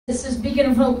This is Beacon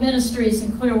of Hope Ministries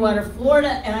in Clearwater, Florida,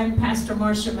 and I'm Pastor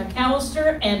Marcia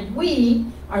McAllister, and we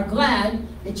are glad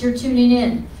that you're tuning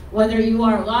in. Whether you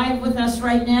are live with us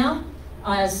right now,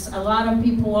 as a lot of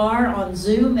people are on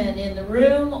Zoom and in the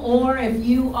room, or if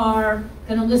you are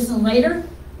going to listen later,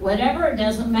 whatever, it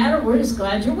doesn't matter. We're just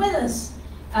glad you're with us.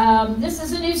 This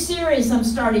is a new series I'm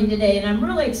starting today, and I'm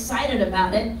really excited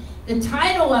about it. The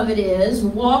title of it is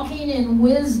Walking in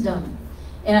Wisdom.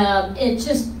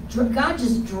 God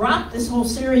just dropped this whole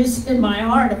series in my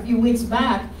heart a few weeks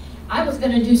back. I was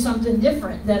going to do something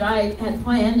different that I had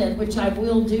planned, and which I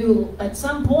will do at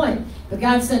some point. But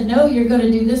God said, no, you're going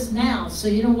to do this now. So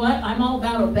you know what? I'm all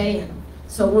about obeying.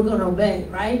 So we're going to obey,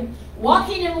 right?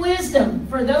 Walking in Wisdom.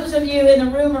 For those of you in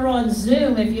the room or on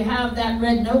Zoom, if you have that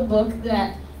red notebook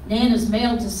that Nan has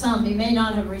mailed to some, you may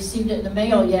not have received it in the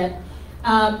mail yet.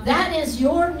 That is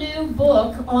your new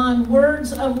book on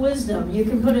words of wisdom. You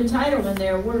can put a title in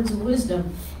there, Words of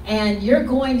Wisdom, and you're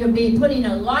going to be putting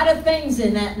a lot of things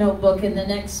in that notebook in the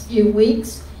next few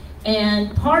weeks.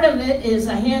 And part of it is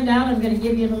a handout I'm going to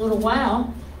give you in a little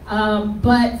while.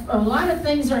 But a lot of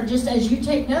things are just as you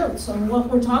take notes on what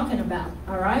we're talking about,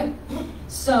 all right?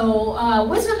 So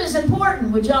wisdom is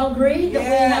important. Would y'all agree that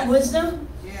we have wisdom?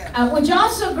 Yes. Would you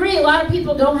also agree a lot of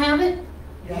people don't have it?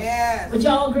 Yes. Would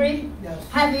y'all agree?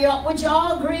 Yes. Would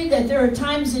y'all agree that there are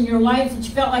times in your life that you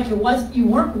felt like you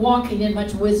weren't walking in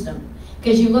much wisdom?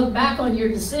 Because you look back on your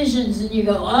decisions and you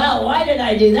go, oh, why did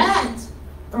I do that?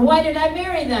 Or why did I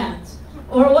marry that?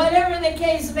 Or whatever the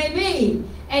case may be.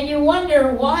 And you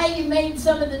wonder why you made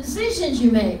some of the decisions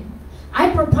you made.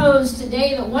 I propose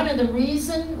today that one of the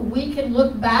reasons we can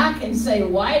look back and say,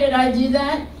 why did I do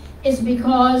that? Is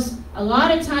because a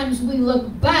lot of times we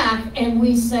look back and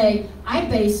we say, I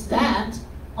based that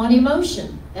on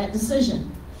emotion, that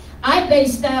decision. I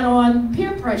based that on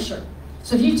peer pressure.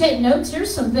 So if you take notes,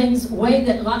 here's some things, way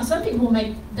that some people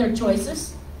make their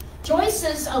choices.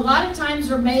 Choices a lot of times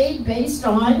are made based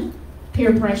on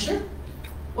peer pressure.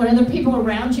 What other people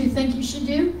around you think you should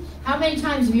do. How many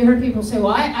times have you heard people say,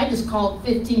 well, I just called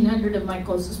 1,500 of my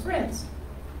closest friends.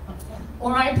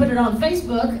 Or I put it on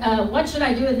Facebook, what should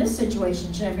I do in this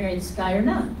situation? Should I marry this guy or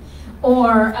not?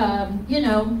 Or,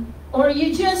 or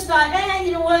you just thought,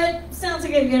 you know what, sounds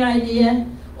like a good idea.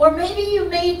 Or maybe you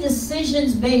made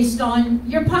decisions based on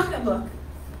your pocketbook.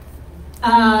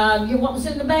 What was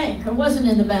in the bank or wasn't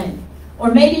in the bank. Or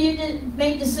maybe you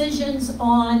made decisions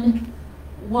on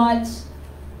what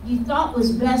you thought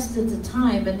was best at the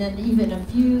time, and then even a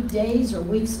few days or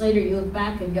weeks later you look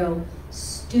back and go,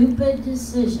 stupid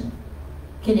decision.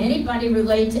 Can anybody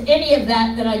relate to any of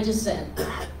that I just said?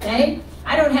 Okay?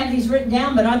 I don't have these written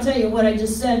down, but I'll tell you what I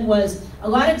just said was, a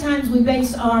lot of times we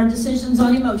base our decisions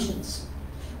on emotions.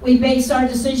 We base our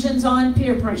decisions on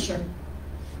peer pressure.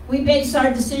 We base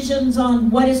our decisions on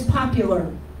what is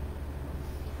popular.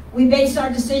 We base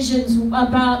our decisions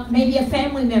about maybe a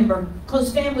family member,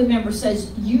 close family member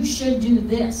says, you should do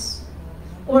this,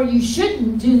 or you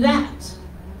shouldn't do that.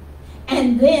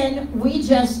 And then we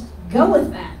just go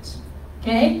with that.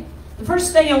 Okay? The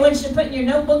first thing I want you to put in your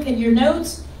notebook and your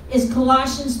notes is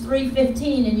Colossians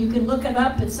 3:15, and you can look it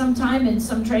up at some time in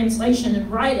some translation and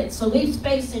write it. So leave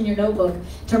space in your notebook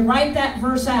to write that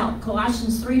verse out,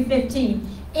 Colossians 3:15,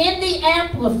 in the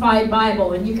Amplified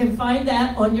Bible, and you can find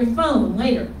that on your phone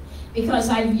later. Because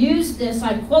I've used this,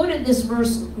 I've quoted this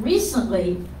verse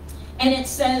recently, and it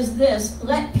says this,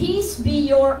 let peace be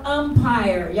your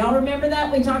umpire. Y'all remember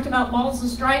that? We talked about balls and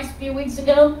strikes a few weeks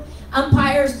ago.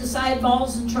 Umpires decide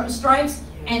balls and strikes,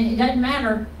 and it doesn't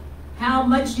matter how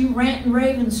much you rant and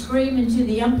rave and scream into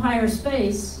the umpire's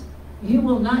face, you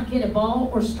will not get a ball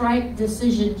or strike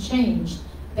decision changed.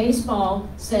 Baseball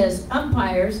says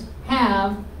umpires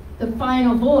have the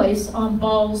final voice on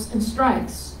balls and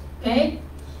strikes. Okay?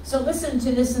 So listen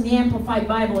to this in the Amplified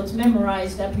Bible. It's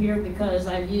memorized up here because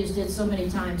I've used it so many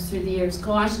times through the years.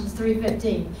 Colossians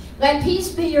 3:15. Let peace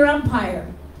be your umpire,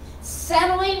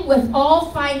 settling with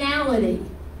all finality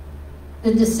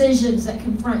the decisions that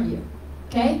confront you.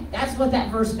 Okay? That's what that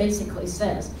verse basically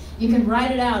says. You can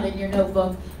write it out in your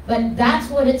notebook, but that's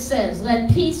what it says.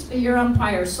 Let peace be your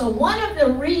umpire. So one of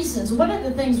the reasons, one of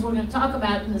the things we're going to talk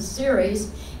about in this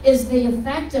series is the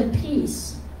effect of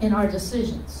peace in our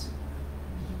decisions.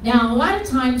 Now, a lot of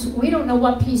times we don't know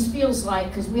what peace feels like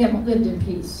because we haven't lived in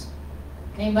peace.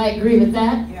 Anybody agree with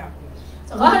that? Yeah.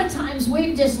 So a lot of times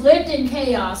we've just lived in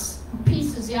chaos.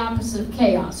 Peace is the opposite of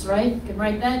chaos, right? You can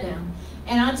write that down.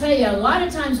 And I'll tell you, a lot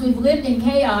of times we've lived in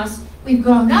chaos. We've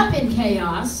grown up in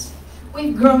chaos.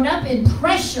 We've grown up in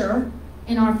pressure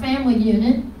in our family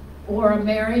unit or a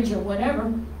marriage or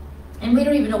whatever. And we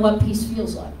don't even know what peace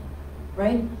feels like,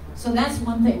 right? So that's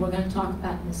one thing we're going to talk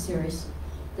about in this series.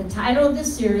 The title of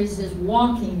this series is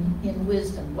Walking in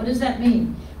Wisdom. What does that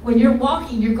mean? When you're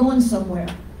walking, you're going somewhere.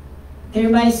 Can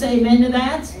everybody say amen to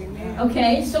that? Amen.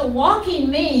 Okay, so walking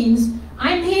means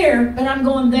I'm here, but I'm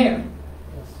going there.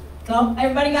 Go,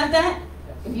 everybody got that?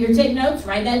 If you're taking notes,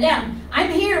 write that down.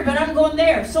 I'm here, but I'm going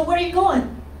there. So where are you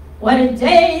going? What a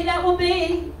day that will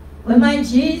be when my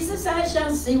Jesus I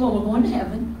shall see. Well, we're going to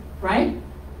heaven, right?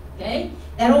 Okay?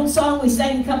 That old song we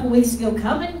sang a couple weeks ago,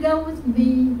 come and go with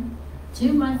me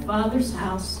to my Father's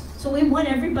house. So we want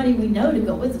everybody we know to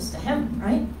go with us to heaven,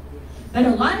 right? But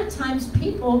a lot of times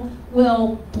people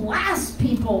will blast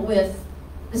people with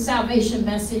the salvation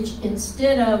message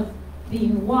instead of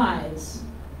being wise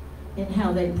in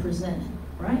how they present it,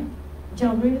 right? Do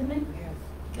y'all agree with me? Yes.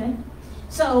 Okay?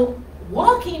 So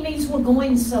walking means we're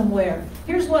going somewhere.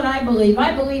 Here's what I believe.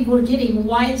 I believe we're getting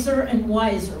wiser and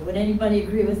wiser. Would anybody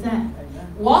agree with that?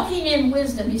 Walking in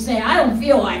wisdom. You say, I don't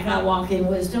feel like I walk in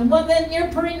wisdom. Well, then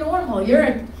you're pretty normal. You're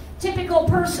a typical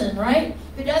person, right?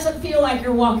 Who doesn't feel like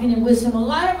you're walking in wisdom. A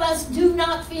lot of us do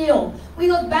not feel.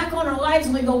 We look back on our lives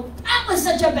and we go, that was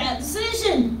such a bad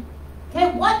decision. Okay,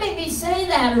 what made me say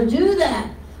that or do that?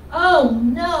 Oh,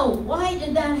 no. Why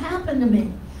did that happen to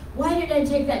me? Why did I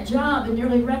take that job and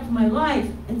nearly wreck my life,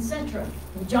 etc.?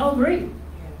 Would y'all agree?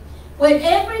 Would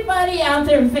everybody out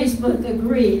there in Facebook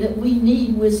agree that we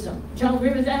need wisdom? Do y'all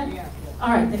agree with that? Yeah. All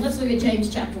right, then let's look at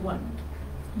James chapter 1.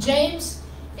 James,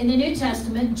 in the New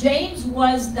Testament, James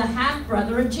was the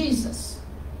half-brother of Jesus.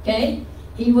 Okay?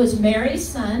 He was Mary's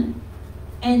son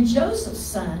and Joseph's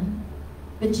son,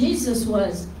 but Jesus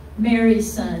was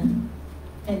Mary's son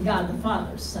and God the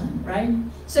Father's son, right?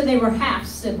 So they were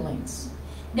half-siblings.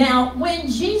 Now, when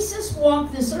Jesus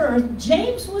walked this earth,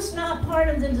 James was not part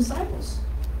of the disciples.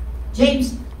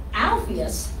 James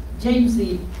Alphaeus, James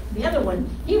the other one,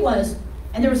 he was,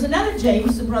 and there was another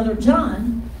James, the brother of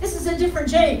John. This is a different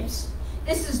James.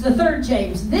 This is the third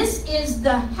James. This is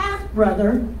the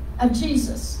half-brother of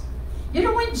Jesus. You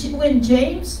know when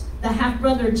James, the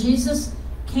half-brother of Jesus,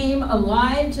 came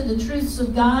alive to the truths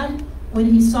of God? When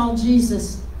he saw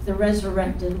Jesus, the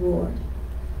resurrected Lord.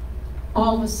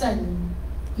 All of a sudden,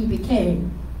 he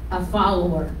became a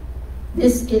follower.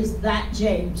 This is that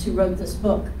James who wrote this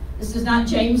book. This is not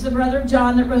James, the brother of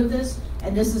John, that wrote this.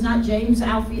 And this is not James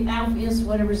Alphaeus,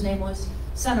 whatever his name was.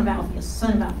 Son of Alphaeus.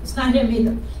 Not him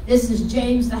either. This is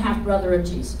James, the half-brother of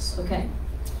Jesus. Okay.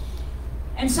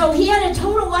 And so he had a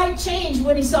total life change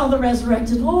when he saw the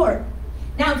resurrected Lord.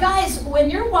 Now, guys, when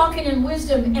you're walking in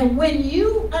wisdom and when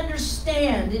you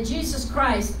understand that Jesus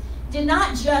Christ did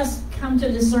not just come to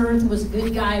this earth, was a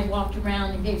good guy, walked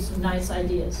around and gave some nice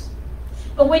ideas.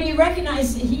 But when you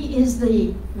recognize that he is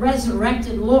the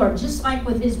resurrected Lord, just like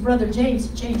with his brother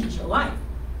James, it changes your life.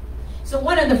 So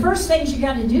one of the first things you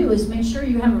got to do is make sure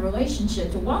you have a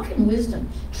relationship. To walk in wisdom,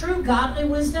 true godly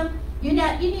wisdom, you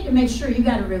need to make sure you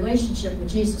got a relationship with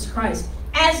Jesus Christ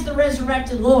as the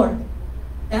resurrected Lord.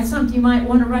 That's something you might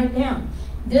want to write down.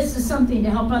 This is something to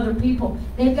help other people.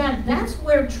 That's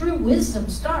where true wisdom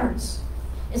starts,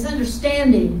 is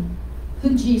understanding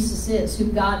who Jesus is, who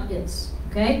God is.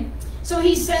 Okay? So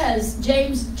he says,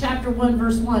 James chapter 1,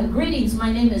 verse 1, greetings,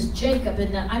 my name is Jacob,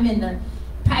 and I'm in the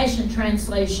Passion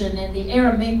Translation, and the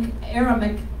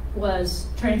Aramaic was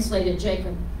translated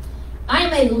Jacob. I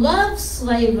am a love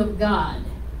slave of God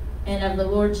and of the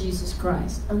Lord Jesus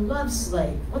Christ. A love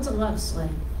slave. What's a love slave?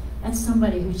 That's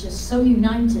somebody who's just so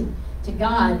united to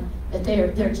God that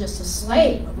they're just a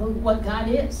slave of what God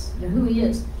is, who he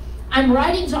is. I'm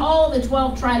writing to all the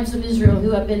 12 tribes of Israel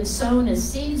who have been sown as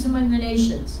seeds among the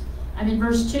nations. I'm in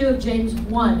verse 2 of James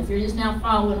 1, if you're just now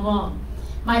following along.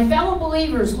 My fellow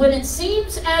believers, when it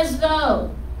seems as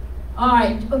though, all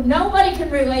right, nobody can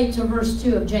relate to verse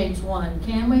 2 of James 1,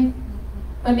 can we?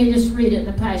 Let me just read it in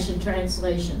the Passion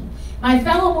Translation. My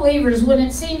fellow believers, when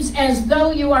it seems as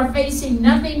though you are facing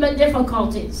nothing but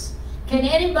difficulties. Can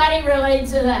anybody relate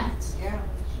to that? Yeah.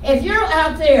 If you're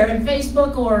out there in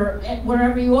Facebook or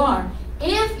wherever you are,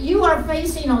 if you are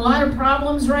facing a lot of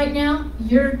problems right now,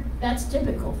 that's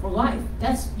typical for life.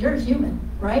 You're human,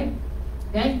 right?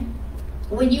 Okay?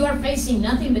 When you are facing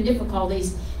nothing but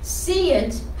difficulties, see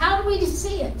it. How do we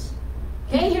see it?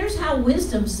 Okay, here's how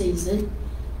wisdom sees it.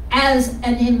 As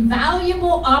an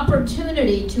invaluable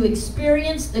opportunity to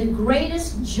experience the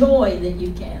greatest joy that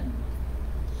you can.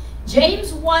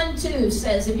 James 1:2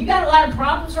 says, if you got a lot of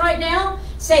problems right now,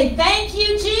 say, thank you,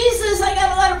 Jesus, I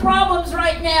got a lot of problems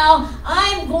right now.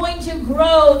 I'm going to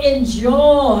grow in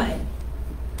joy.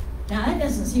 Now, that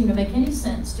doesn't seem to make any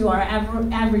sense to our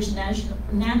average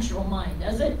natural mind,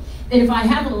 does it? That if I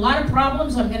have a lot of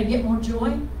problems, I'm going to get more joy?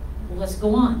 Well, let's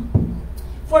go on.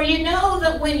 For you know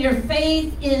that when your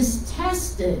faith is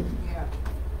tested,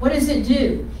 what does it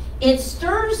do? It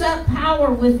stirs up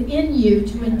power within you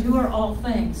to endure all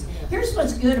things. Here's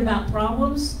what's good about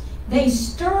problems. They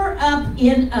stir up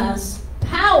in us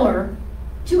power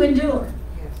to endure.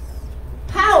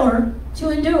 Power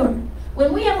to endure.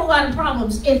 When we have a lot of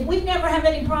problems, if we never have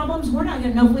any problems, we're not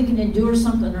going to know if we can endure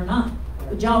something or not.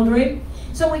 Would y'all agree?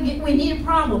 So we need a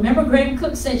problem. Remember, Graham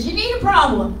Cook says, you need a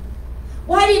problem.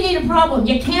 Why do you need a problem?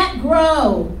 You can't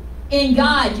grow in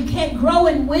God. You can't grow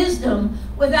in wisdom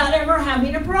without ever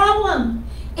having a problem.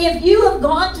 If you have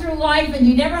gone through life and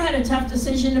you never had a tough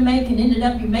decision to make and ended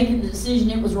up you making the decision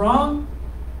it was wrong,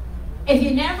 if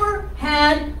you never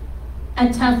had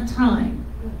a tough time,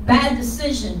 bad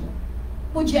decision,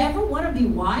 would you ever want to be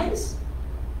wise?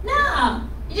 No.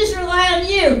 You just rely on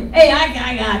you. Hey, I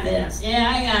got this.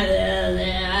 Yeah, I got this.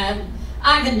 Yeah,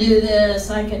 I can do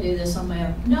this. I can do this on my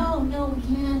own. No,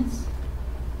 we can't.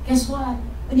 Guess what?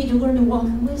 We need to learn to walk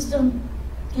in wisdom.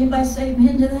 Anybody say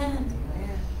amen to that?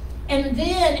 And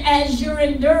then as your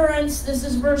endurance, this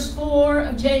is verse 4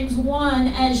 of James 1,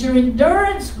 as your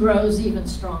endurance grows even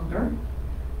stronger,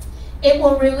 it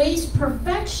will release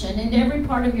perfection in every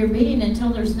part of your being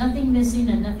until there's nothing missing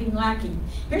and nothing lacking.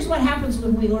 Here's what happens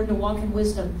when we learn to walk in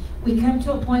wisdom. We come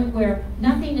to a point where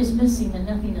nothing is missing and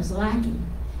nothing is lacking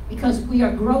because we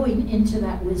are growing into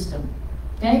that wisdom.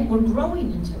 Okay? We're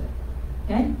growing into it.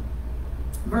 Okay?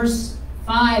 Verse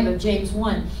 5 of James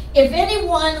 1. If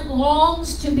anyone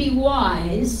longs to be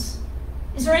wise,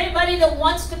 is there anybody that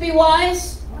wants to be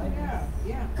wise?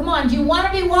 Yeah. Come on, do you want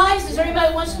to be wise? Is there anybody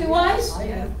that wants to be wise? I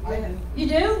am. You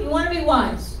do? You want to be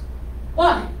wise?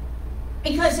 Why?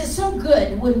 Because it's so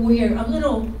good when we're a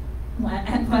little, what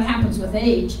happens with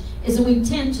age is that we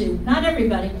tend to, not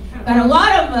everybody, but a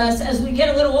lot of us, as we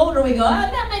get a little older, we go,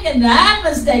 I'm not making that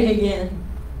mistake again.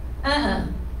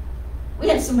 We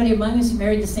had somebody among us who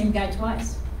married the same guy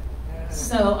twice.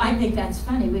 So I think that's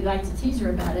funny. We like to tease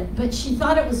her about it. But she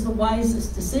thought it was the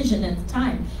wisest decision at the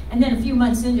time. And then a few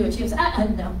months into it, she goes,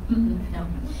 no.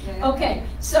 Okay,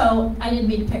 so I didn't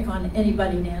mean to pick on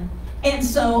anybody, Nan. And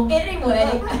so anyway,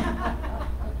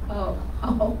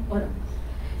 what?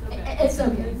 It's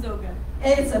okay.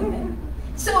 It's okay.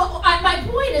 So my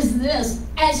point is this.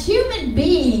 As human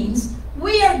beings,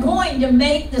 we are going to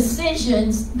make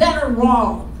decisions that are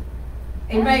wrong.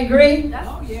 Everybody agree?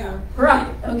 Oh, yeah.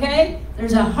 Right, okay?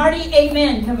 There's a hearty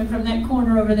amen coming from that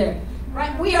corner over there.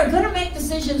 Right? We are going to make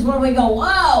decisions where we go,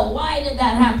 whoa, why did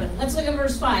that happen? Let's look at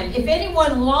verse 5. If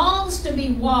anyone longs to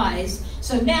be wise,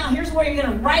 so now here's where you're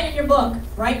going to write in your book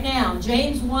right now,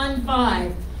 James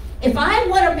 1:5. If I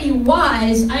want to be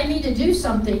wise, I need to do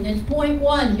something. It's point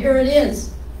 1. Here it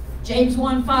is. James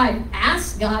 1:5.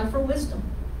 Ask God for wisdom.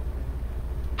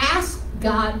 Ask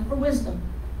God for wisdom.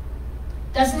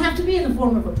 Doesn't have to be in the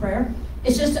form of a prayer.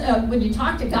 It's just when you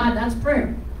talk to God, that's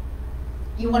prayer.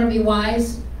 You want to be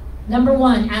wise? Number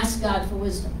 1, ask God for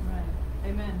wisdom. Right.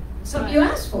 Amen. Something you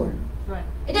ask for. Right.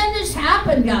 It doesn't just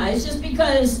happen, guys, just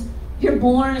because you're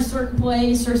born a certain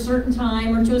place or a certain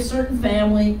time or to a certain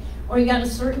family or you got a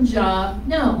certain job.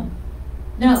 No.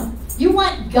 You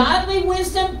want godly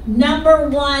wisdom? Number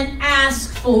 1,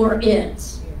 ask for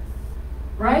it.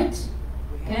 Right?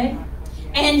 Okay?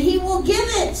 And He will give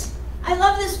it. I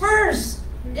love this verse.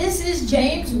 This is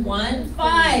James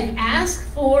 1:5. Ask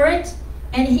for it,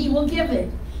 and He will give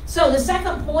it. So the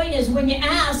second point is when you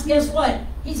ask, guess what?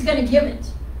 He's going to give it.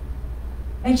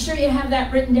 Make sure you have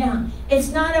that written down. It's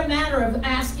not a matter of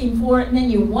asking for it and then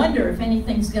you wonder if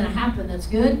anything's going to happen that's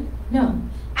good. No.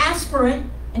 Ask for it,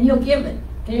 and He'll give it.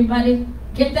 Can anybody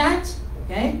get that?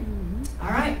 Okay? All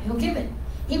right. He'll give it.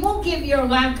 He won't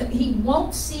He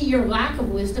won't see your lack of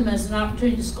wisdom as an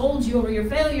opportunity to scold you over your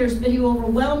failures, but He will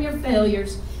overwhelm your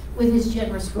failures with His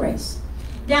generous grace.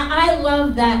 Now, I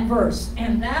love that verse,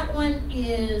 and that one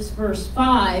is verse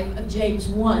 5 of James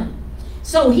 1.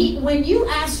 So when you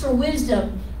ask for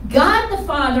wisdom, God the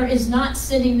Father is not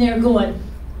sitting there going,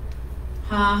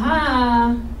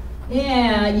 yeah,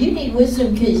 you need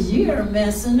wisdom because you're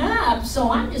messing up, so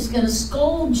I'm just going to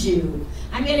scold you.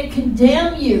 I'm going to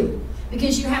condemn you.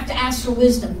 Because you have to ask for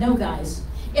wisdom. No, guys.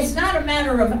 It's not a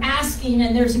matter of asking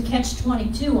and there's a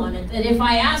catch-22 on it. That if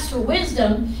I ask for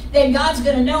wisdom, then God's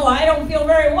going to know I don't feel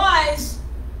very wise.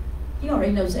 He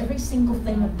already knows every single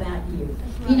thing about you.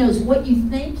 He knows what you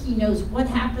think. He knows what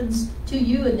happens to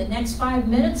you in the next 5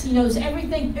 minutes. He knows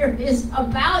everything there is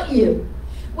about you.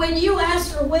 When you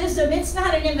ask for wisdom, it's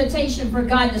not an invitation for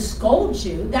God to scold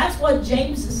you. That's what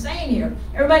James is saying here.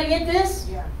 Everybody get this?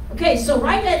 Yeah. Okay, so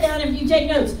write that down if you take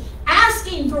notes.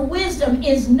 Asking for wisdom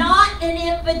is not an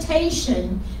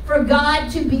invitation for God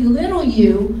to belittle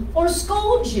you or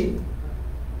scold you.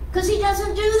 Because he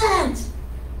doesn't do that.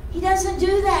 He doesn't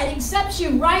do that. He accepts you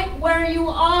right where you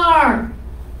are.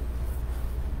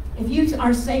 If you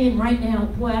are saying right now,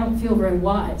 boy, I don't feel very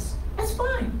wise, that's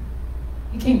fine.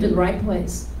 You came to the right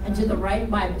place and to the right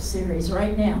Bible series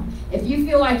right now. If you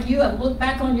feel like you have looked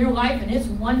back on your life and it's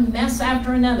one mess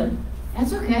after another,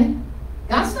 that's okay.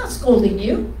 God's not scolding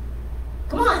you.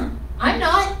 Come on. I'm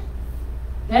not.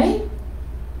 Okay?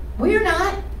 We're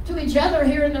not to each other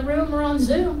here in the room or on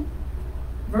Zoom.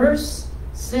 Verse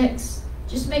 6.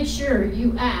 Just make sure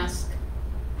you ask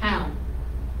how.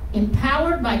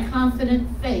 Empowered by confident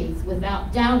faith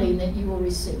without doubting that you will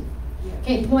receive.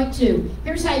 Okay, point 2.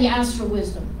 Here's how you ask for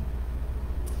wisdom.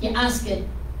 You ask it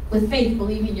with faith,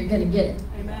 believing you're going to get it.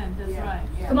 Amen. That's right.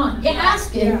 Yeah. Come on, you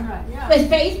ask it Yeah. with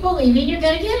faith, believing you're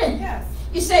going to get it. Yes.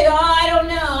 You say, oh, I don't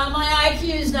know, my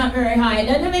IQ is not very high. It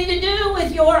doesn't have anything to do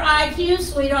with your IQ,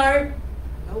 sweetheart.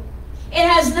 Nope. It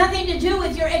has nothing to do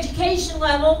with your education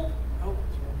level. Nope.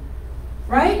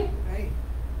 Right? Right.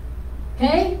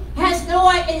 Okay? Has no,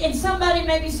 and somebody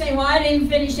may be saying, well, I didn't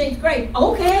finish 8th grade.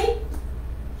 Okay.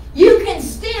 You can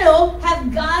still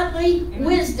have godly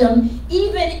wisdom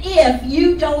even if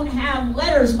you don't have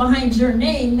letters behind your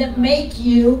name that make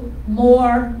you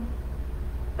more,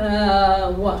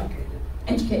 what?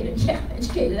 Educated. Yeah,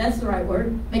 educated. That's the right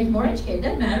word. Make you more educated.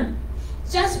 Doesn't matter.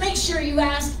 Just make sure you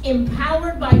ask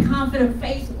empowered by confident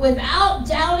faith without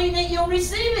doubting that you'll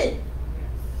receive it.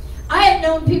 I have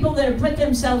known people that have put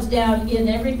themselves down in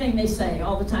everything they say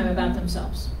all the time about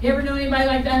themselves. You ever know anybody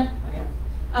like that?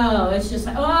 Oh, it's just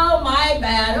like, oh, my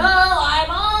bad. Oh,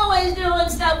 I'm always doing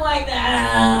stuff like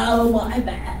that. Oh, my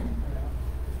bad.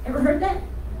 Ever heard that?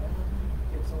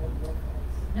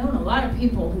 Known a lot of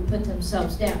people who put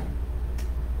themselves down.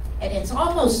 And it's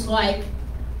almost like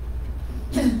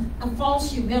a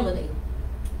false humility.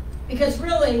 Because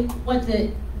really, what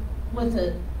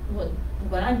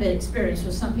I've been experienced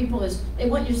with some people is they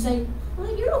want you to say,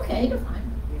 well, you're okay, you're fine.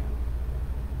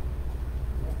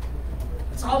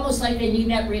 It's almost like they need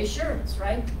that reassurance,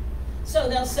 right? So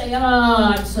they'll say, oh,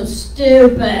 I'm so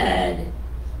stupid.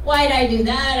 Why'd I do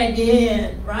that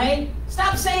again, right?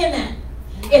 Stop saying that.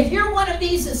 If you're one of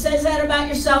these that says that about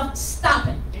yourself, stop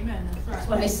it. Amen. That's right. That's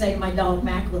what I say to my dog,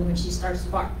 Macklin, when she starts to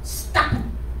bark. Stop it.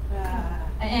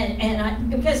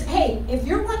 Because, hey, if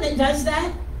you're one that does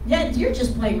that, then you're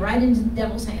just playing right into the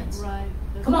devil's hands. Right.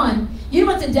 Come on. You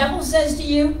know what the devil says to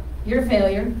you? You're a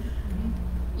failure.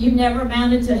 You've never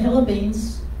amounted to a hill of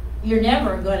beans. You're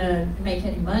never going to make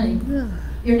any money.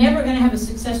 You're never going to have a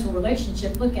successful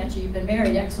relationship. Look at you. You've been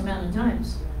married X amount of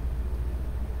times.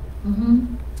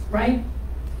 Right?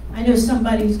 I know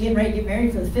somebody who's getting ready to get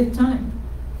married for the 5th time.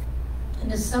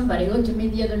 And this somebody looked at me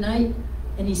the other night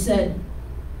and he said,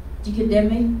 do you condemn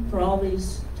me for all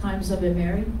these times I've been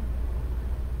married?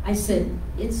 I said,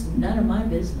 it's none of my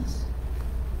business.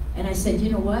 And I said,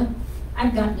 you know what?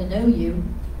 I've gotten to know you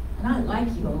and I like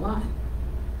you a lot.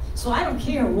 So I don't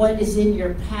care what is in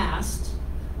your past.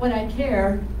 What I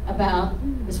care about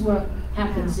is what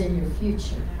happens in your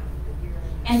future.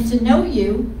 And to know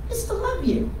you is to love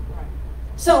you.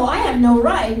 So I have no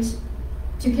right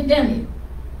to condemn you.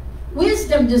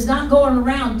 Wisdom does not go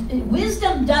around.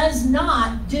 Wisdom does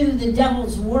not do the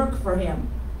devil's work for him.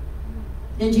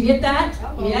 Did you get that?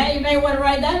 Yeah, you may want to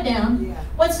write that down. Yeah.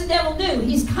 What's the devil do?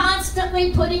 He's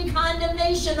constantly putting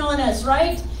condemnation on us,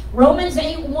 right? Romans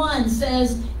 8:1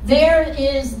 says, there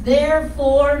is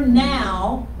therefore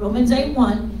now, Romans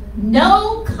 8:1,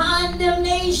 no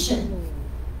condemnation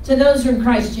to those who are in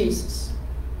Christ Jesus.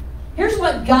 Here's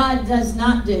what God does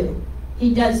not do.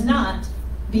 He does not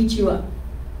beat you up.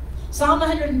 Psalm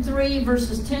 103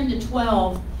 verses 10 to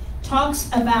 12 talks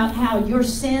about how your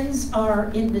sins are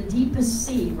in the deepest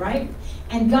sea, right?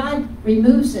 And God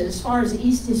removes it as far as the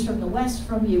east is from the west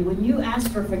from you. When you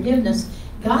ask for forgiveness,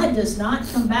 God does not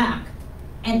come back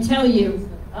and tell you,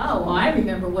 oh, well, I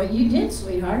remember what you did,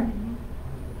 sweetheart.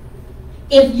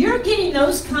 If you're getting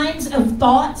those kinds of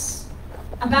thoughts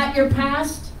about your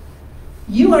past,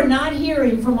 you are not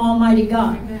hearing from Almighty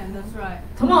God. Amen. That's right.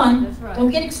 Come on. That's right.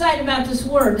 Don't get excited about this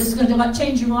word. This is going to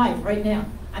change your life right now.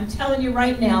 I'm telling you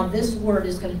right now, this word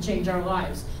is going to change our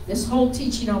lives. This whole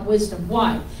teaching on wisdom.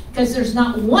 Why? Because there's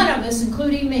not one of us,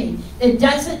 including me, that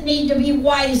doesn't need to be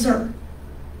wiser.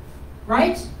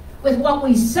 Right? With what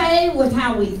we say, with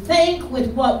how we think,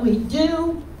 with what we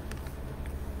do.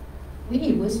 We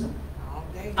need wisdom.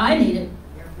 I need it.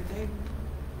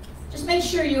 Just make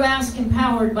sure you ask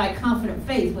empowered by confident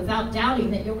faith without doubting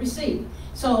that you'll receive.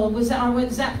 So was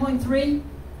that point 3?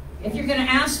 If you're going to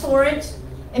ask for it,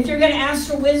 if you're going to ask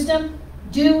for wisdom,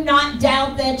 do not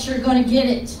doubt that you're going to get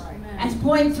it. That's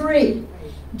point 3.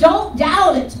 Don't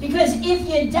doubt it, because if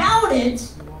you doubt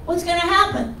it, what's going to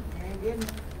happen?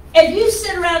 If you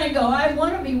sit around and go, I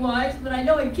want to be wise, but I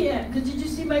know I can't, because did you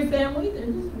see my family?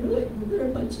 They're a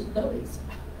bunch of dummies.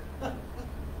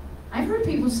 I've heard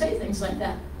people say things like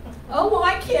that. Oh, well,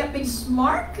 I can't be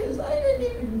smart because I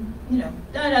didn't even,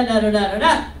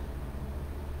 da-da-da-da-da-da-da.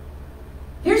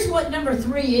 Here's what number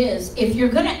 3 is. If you're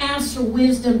going to ask for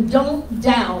wisdom, don't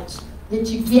doubt that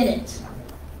you get it.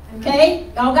 Okay?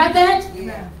 Y'all got that?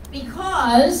 Yeah.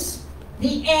 Because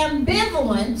the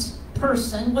ambivalent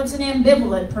person, what's an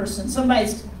ambivalent person?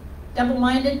 Somebody's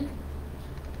double-minded?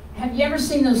 Have you ever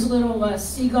seen those little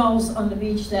seagulls on the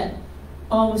beach that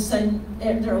all of a sudden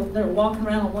they're walking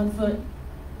around on one foot,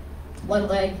 one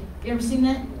leg? You ever seen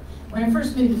that? When I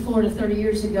first moved to Florida 30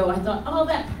 years ago, I thought, oh,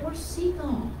 that poor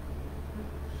seagull.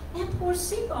 That poor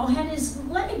seagull had his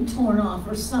leg torn off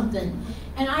or something.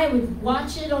 And I would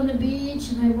watch it on the beach,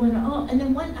 and I went, oh, and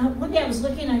then one day I was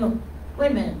looking, and I go,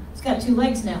 wait a minute, it's got 2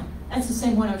 legs now. That's the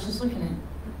same one I was just looking at.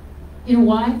 You know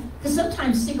why? Because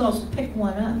sometimes seagulls will pick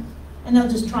one up, and they'll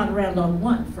just trot around on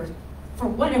one for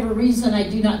whatever reason I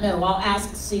do not know. I'll ask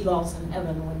the seagulls in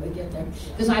heaven when we get there.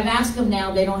 Because I've asked them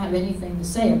now, they don't have anything to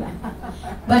say about it.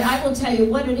 But I will tell you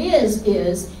what it is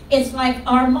it's like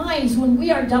our minds, when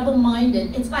we are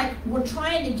double-minded, it's like we're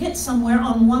trying to get somewhere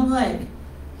on one leg.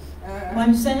 You know what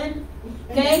I'm saying?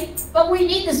 Okay? But we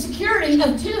need the security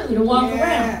of 2 to walk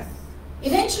around.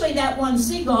 Eventually that one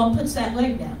seagull puts that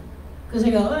leg down. Because they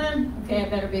go, okay, I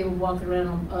better be able to walk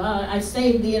around. I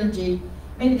saved the energy.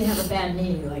 Maybe they have a bad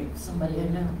knee, like somebody I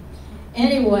know.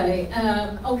 Anyway,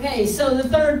 okay, so the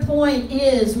 3rd point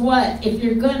is what? If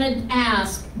you're going to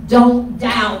ask, don't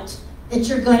doubt that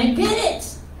you're going to get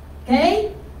it.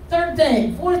 Okay? 3rd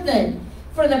thing. 4th thing.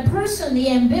 For the person, the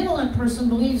ambivalent person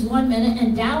believes one minute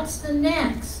and doubts the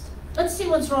next. Let's see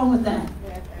what's wrong with that.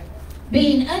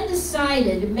 Being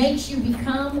undecided makes you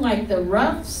become like the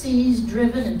rough seas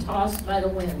driven and tossed by the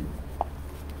wind.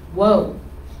 Whoa.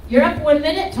 You're up 1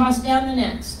 minute, tossed down the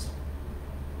next.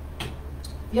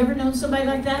 You ever known somebody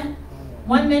like that?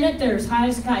 1 minute they're as high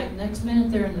as a kite, next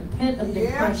minute they're in the pit of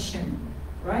depression.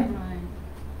 Right?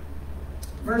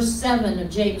 Verse 7 of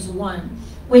James 1.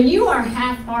 When you are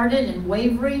half-hearted and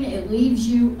wavering, it leaves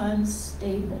you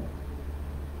unstable.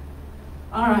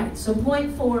 All right, so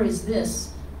point 4 is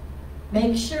this.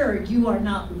 Make sure you are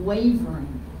not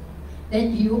wavering. That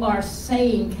you are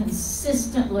saying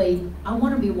consistently, I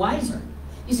want to be wiser.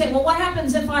 You say, well, what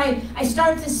happens if I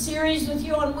start this series with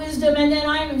you on wisdom and then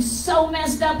I'm so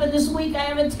messed up and this week I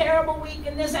have a terrible week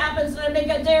and this happens and I make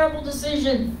a terrible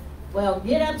decision? Well,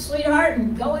 get up, sweetheart,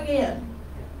 and go again.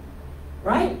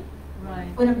 Right? Right.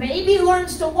 When a baby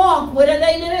learns to walk, what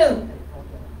do?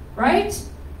 Right?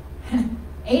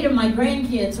 8 of my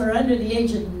grandkids are under the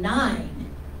age of 9.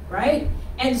 Right?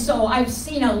 And so I've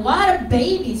seen a lot of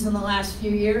babies in the last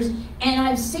few years, and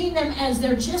I've seen them as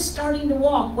they're just starting to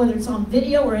walk, whether it's on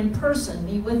video or in person,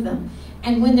 me with them.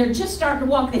 And when they're just starting to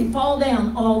walk, they fall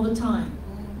down all the time.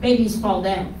 Babies fall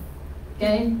down.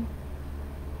 Okay?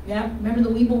 Yeah, remember the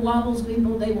weeble wobbles? They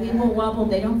weeble wobble,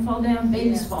 they don't fall down.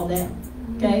 Babies fall down.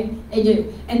 Okay? They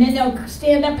do. And then they'll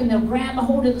stand up and they'll grab a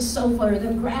hold of the sofa or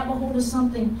they'll grab a hold of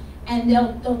something and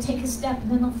they'll take a step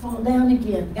and then they'll fall down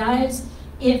again. Guys,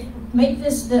 make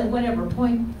this the whatever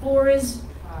point 4 is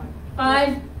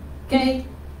 5. Okay,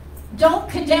 don't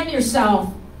condemn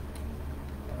yourself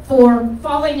for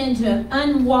falling into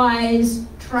unwise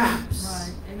traps.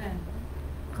 Right. Amen.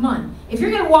 Come on, if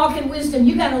you're going to walk in wisdom,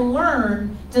 you got to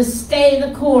learn to stay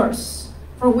the course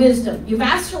for wisdom. You've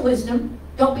asked for wisdom.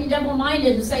 Don't be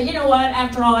double-minded and say, you know what?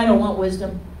 After all, I don't want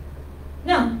wisdom.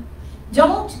 No,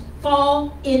 don't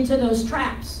fall into those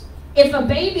traps. If a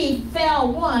baby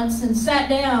fell once and sat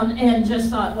down and just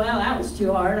thought, well, that was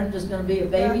too hard, I'm just going to be a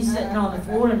baby sitting on the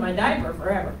floor in my diaper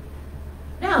forever.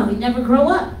 No, he'd never grow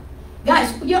up.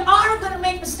 Guys, you are going to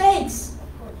make mistakes.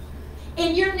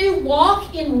 In your new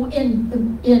walk in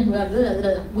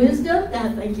wisdom,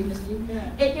 thank you, Miss G.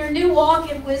 In your new walk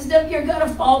in wisdom, you're going to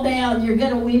fall down. You're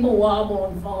going to weeble wobble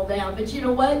and fall down. But you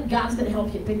know what? God's going to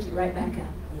help you pick you right back up.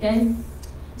 Okay?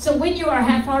 So when you are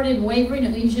half-hearted and wavering,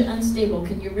 it leaves you unstable.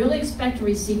 Can you really expect to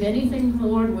receive anything from the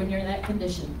Lord when you're in that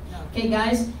condition? No. Okay,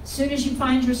 guys, as soon as you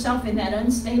find yourself in that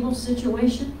unstable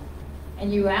situation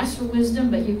and you ask for wisdom,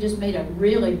 but you've just made a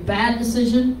really bad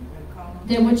decision,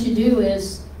 then what you do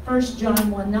is 1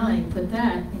 John 1:9, put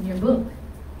that in your book.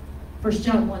 1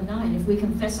 John 1:9, if we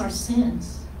confess our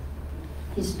sins,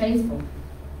 He's faithful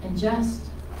and just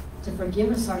to forgive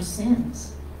us our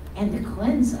sins and to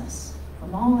cleanse us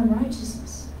from all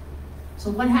unrighteousness. So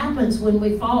what happens when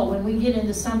we fall, when we get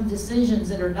into some decisions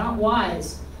that are not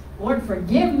wise? Lord,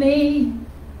 forgive me.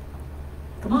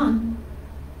 Come on.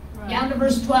 right. Down to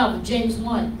verse 12 of James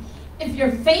 1. If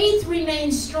your faith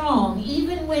remains strong,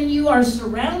 even when you are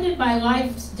surrounded by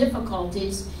life's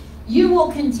difficulties, you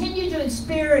will continue to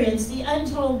experience the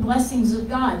untold blessings of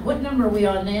God. What number are we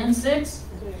on, Nan? 6?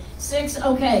 6,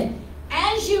 okay.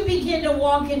 As you begin to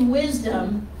walk in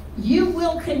wisdom, you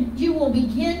will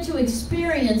begin to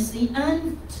experience the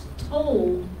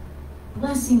untold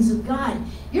blessings of God.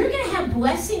 You're going to have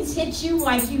blessings hit you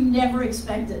like you never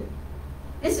expected.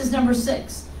 This is number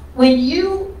 6. When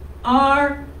you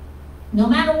are, no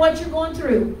matter what you're going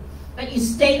through, but you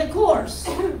stay the course,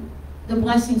 the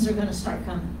blessings are going to start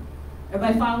coming.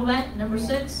 Everybody follow that? Number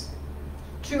 6.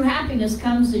 True happiness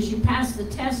comes as you pass the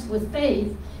test with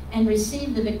faith and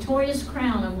receive the victorious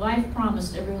crown of life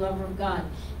promised to every lover of God.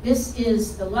 This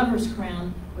is the lover's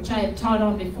crown, which I have taught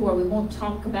on before. We won't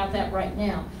talk about that right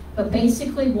now. But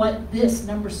basically what this,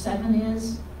 number 7,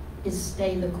 is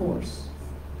stay the course.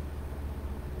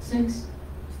 6?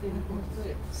 Stay the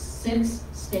course. 6,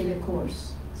 stay the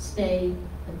course. Stay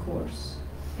the course.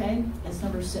 Okay? That's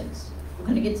number 6. We're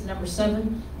going to get to number 7,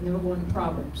 and then we're going to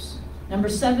Proverbs. Number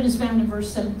 7 is found in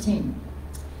verse 17.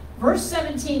 Verse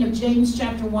 17 of James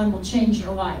chapter 1 will change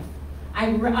your life.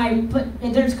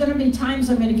 There's going to be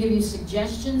times I'm going to give you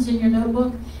suggestions in your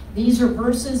notebook. These are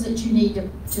verses that you need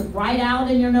to write out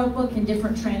in your notebook in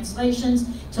different translations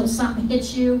till something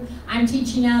hits you. I'm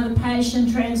teaching out of the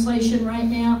Passion Translation right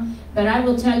now, but I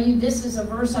will tell you this is a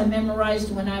verse I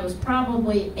memorized when I was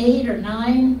probably 8 or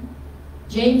 9.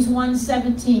 James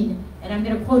 1:17, and I'm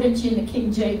going to quote it to you in the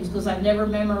King James because I've never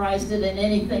memorized it in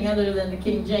anything other than the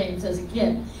King James as a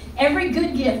kid. Every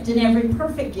good gift and every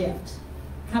perfect gift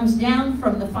comes down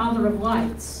from the Father of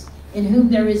lights, in whom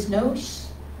there is no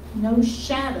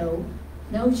shadow,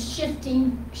 no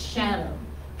shifting shadow.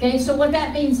 Okay, so what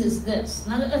that means is this.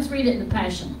 Now let's read it in the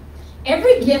Passion.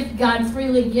 Every gift God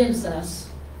freely gives us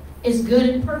is good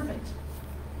and perfect,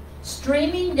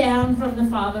 streaming down from the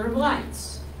Father of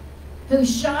lights, who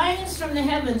shines from the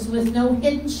heavens with no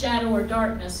hidden shadow or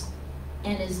darkness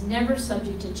and is never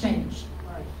subject to change.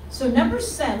 Right. So number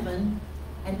 7,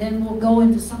 and then we'll go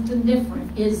into something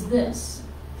different, is this.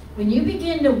 When you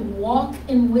begin to walk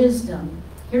in wisdom,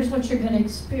 here's what you're going to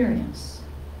experience.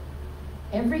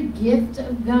 Every gift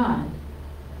of God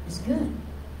is good.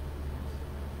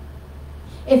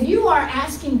 If you are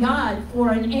asking God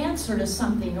for an answer to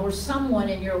something or someone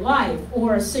in your life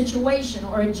or a situation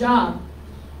or a job,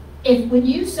 when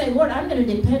you say, Lord, I'm going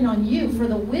to depend on you for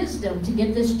the wisdom to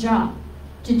get this job,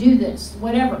 to do this,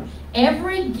 whatever.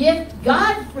 Every gift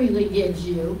God freely gives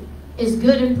you is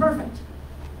good and perfect,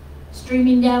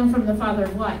 streaming down from the Father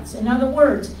of lights. In other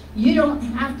words, you don't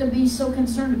have to be so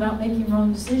concerned about making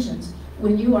wrong decisions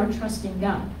when you are trusting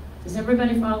God. Does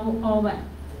everybody follow all that?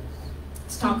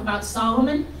 Let's talk about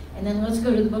Solomon, and then let's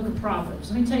go to the book of Proverbs.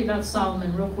 Let me tell you about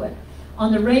Solomon real quick.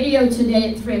 On the radio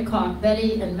today at 3 o'clock,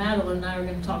 Betty and Madeline and I are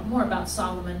going to talk more about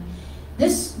Solomon.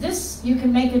 This you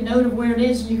can make a note of where it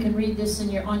is, and you can read this on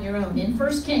your own. In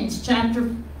 1 Kings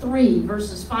chapter 3,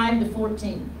 verses 5 to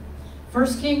 14.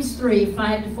 1 Kings 3,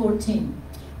 5 to 14.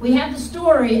 We have the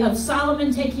story of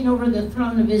Solomon taking over the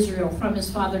throne of Israel from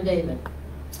his father David.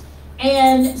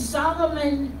 And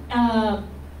Solomon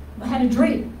had a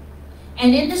dream.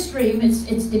 And in this dream,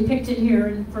 it's depicted here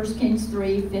in 1 Kings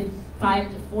 3,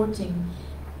 5 to 14.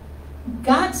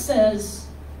 God says,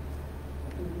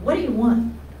 what do you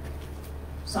want?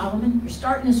 Solomon, you're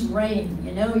starting this reign.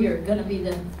 You know you're going to be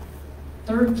the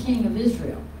 3rd king of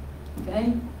Israel.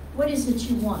 Okay? What is it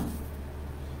you want?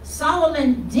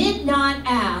 Solomon did not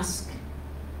ask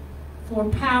for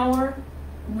power,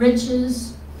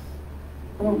 riches,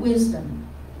 or wisdom.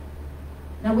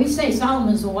 Now we say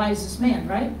Solomon's the wisest man,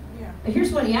 right? Yeah. But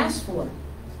here's what he asked for.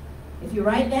 If you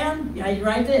write down, you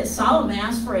write this. Solomon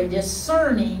asked for a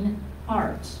discerning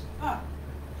heart.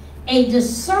 A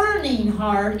discerning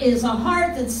heart is a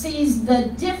heart that sees the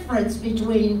difference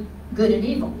between good and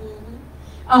evil.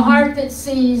 A heart that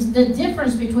sees the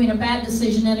difference between a bad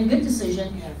decision and a good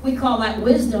decision. We call that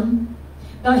wisdom.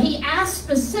 But he asked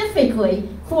specifically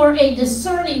for a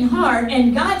discerning heart,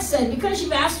 and God said, because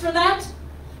you've asked for that,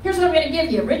 here's what I'm going to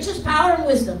give you. Riches, power, and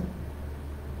wisdom.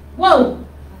 Whoa.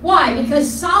 Why?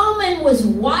 Because Solomon was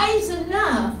wise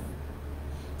enough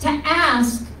to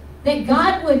ask that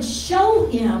God would show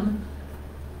him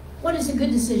what is a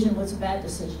good decision, what's a bad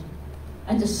decision.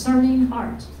 A discerning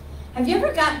heart. Have you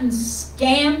ever gotten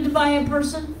scammed by a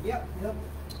person? Yep.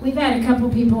 We've had a couple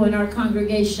people in our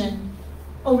congregation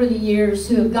over the years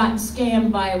who have gotten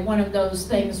scammed by one of those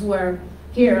things where,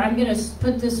 here, I'm going to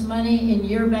put this money in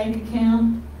your bank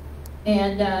account,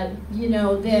 and,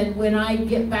 then when I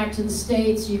get back to the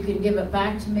States, you can give it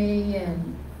back to me,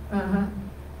 and,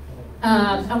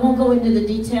 I won't go into the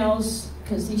details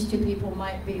because these two people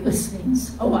might be listening,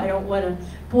 so I don't want to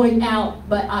point out.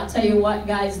 But I'll tell you what,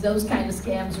 guys, those kind of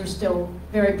scams are still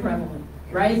very prevalent,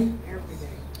 right? Every day.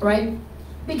 Right?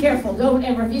 Be careful. Don't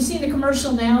ever. Have you seen the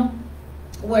commercial now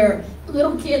where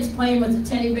little kids playing with a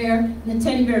teddy bear and the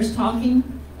teddy bear's talking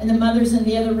and the mother's in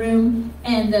the other room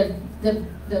and the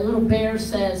little bear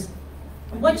says,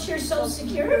 "What's your social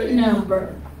security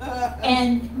number?"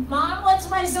 And, "Mom, what's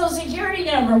my social security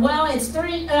number?" "Well, it's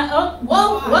 30,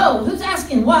 whoa, who's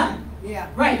asking what?" Yeah.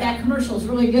 Right, that commercial is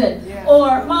really good. Yeah.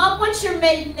 Or, "Mom, what's your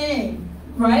maiden name?"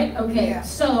 Right? Okay, Yeah.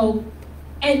 so,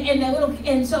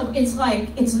 so it's like,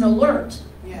 it's an alert.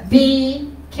 Yes.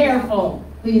 Be careful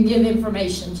who you give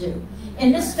information to.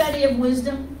 In this study of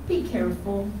wisdom, be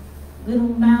careful, little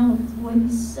mouth, what you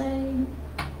say.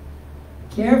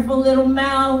 Careful, little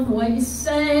mouth, what you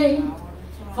say.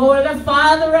 For the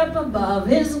Father up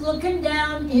above is looking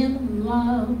down in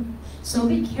love. So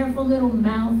be careful, little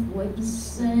mouth, what you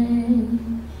say.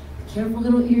 Be careful,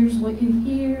 little ears, what you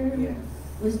hear. Yes.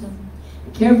 Wisdom.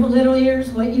 Be careful, little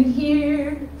ears, what you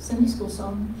hear. Sunday school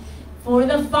song. For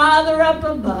the Father up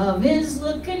above is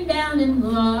looking down in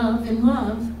love,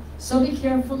 So be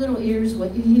careful, little ears,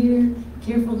 what you hear. Be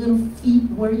careful, little feet,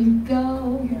 where you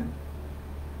go. Yeah.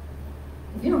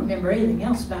 If you don't remember anything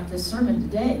else about this sermon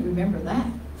today, remember that.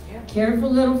 Yeah. Careful,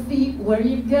 little feet, where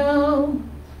you go.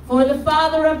 For the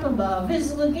Father up above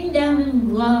is looking down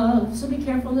in love. So be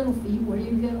careful, little feet, where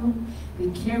you go. Be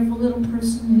careful, little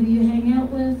person who you hang out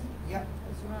with. Yep.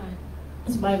 That's right.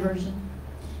 That's my version.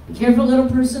 Be careful, little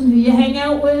person who you hang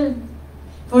out with.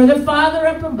 For the Father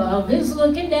up above is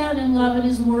looking down in love and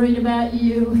is worried about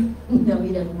you. No,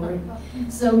 he doesn't worry.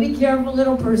 So be careful,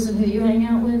 little person who you hang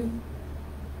out with.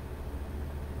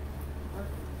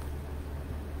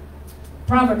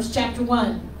 Proverbs chapter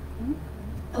 1.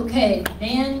 Okay,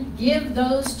 man, give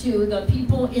those to the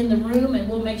people in the room, and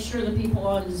we'll make sure the people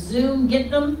on Zoom get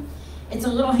them. It's a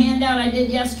little handout I did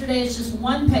yesterday. It's just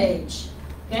one page,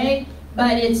 okay?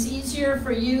 But it's easier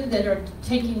for you that are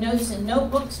taking notes in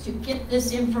notebooks to get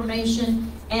this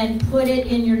information and put it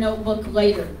in your notebook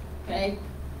later, okay?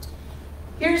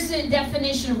 Here's the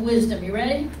definition of wisdom. You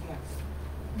ready? Yes.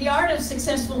 The art of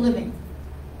successful living.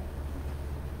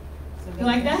 You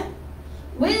like that?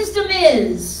 Wisdom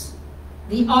is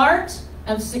the art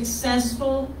of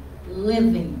successful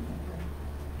living.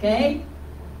 Okay?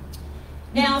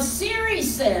 Now, Siri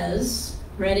says,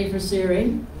 ready for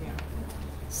Siri? Yeah.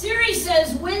 Siri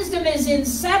says wisdom is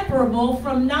inseparable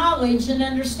from knowledge and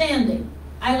understanding.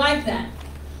 I like that.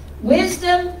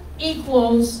 Wisdom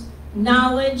equals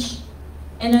knowledge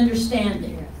and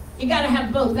understanding. Yes. You got to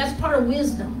have both. That's part of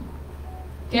wisdom.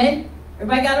 Okay?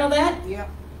 Everybody got all that? Yep.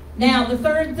 Now, the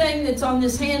third thing that's on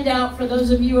this handout, for those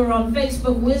of you who are on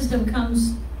Facebook, wisdom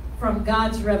comes from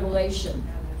God's revelation.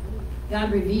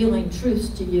 God revealing truths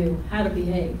to you, how to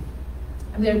behave.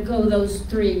 I'm going to go those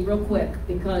three real quick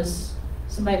because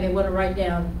somebody may want to write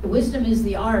down. Wisdom is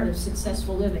the art of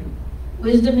successful living.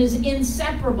 Wisdom is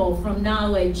inseparable from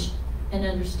knowledge and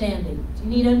understanding. You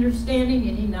need understanding,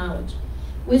 you need knowledge.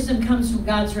 Wisdom comes from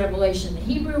God's revelation. The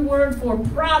Hebrew word for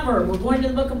proverb, we're going to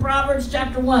the book of Proverbs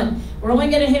chapter 1. We're only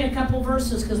going to hit a couple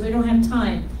verses because we don't have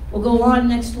time. We'll go on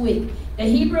next week. The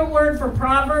Hebrew word for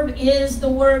proverb is the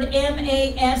word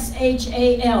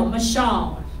M-A-S-H-A-L,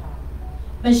 mashal.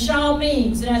 Mashal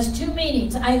means, it has two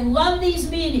meanings. I love these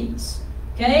meanings,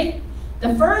 okay?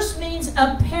 The first means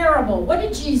a parable. What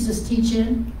did Jesus teach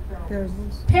in?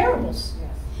 Parables. Parables.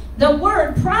 Yes. The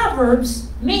word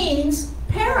proverbs means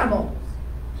parable.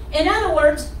 In other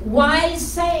words, wise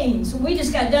sayings. We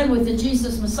just got done with the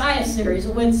Jesus Messiah series.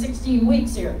 It went 16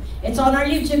 weeks here. It's on our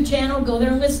YouTube channel. Go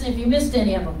there and listen if you missed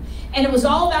any of them. And it was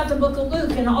all about the book of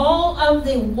Luke and all of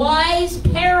the wise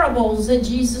parables that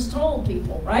Jesus told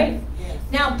people, right? Yes.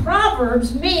 Now,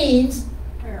 proverbs means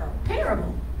Parable.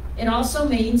 parable. It also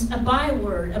means a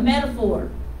byword, a metaphor.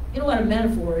 You know what a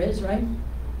metaphor is, right?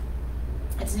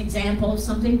 That's an example of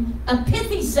something. A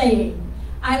pithy saying.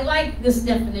 I like this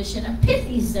definition, a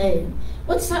pithy saying.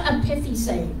 What's a pithy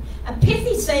saying? A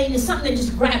pithy saying is something that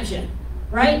just grabs you,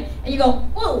 right? And you go,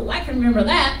 whoa, I can remember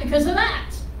that because of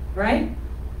that, right?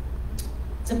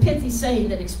 It's a pithy saying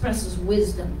that expresses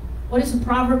wisdom. What does a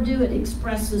proverb do? It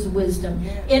expresses wisdom.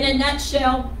 Yeah. In a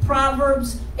nutshell,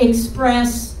 proverbs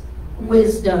express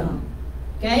wisdom,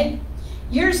 okay?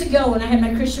 Years ago when I had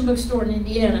my Christian bookstore in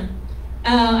Indiana,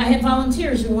 I had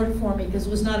volunteers who worked for me because it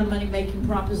was not a money-making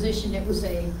proposition. It was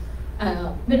a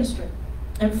ministry.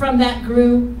 And from that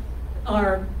grew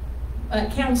our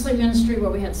counseling ministry where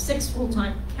we had 6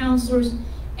 full-time counselors.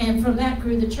 And from that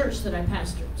grew the church that I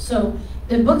pastored. So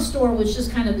the bookstore was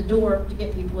just kind of the door to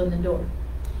get people in the door.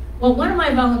 Well, one of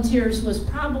my volunteers was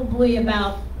probably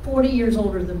about 40 years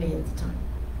older than me at the time.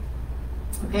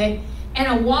 Okay?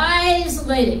 And a wise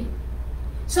lady.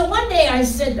 So one day I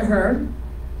said to her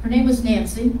name was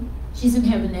Nancy. She's in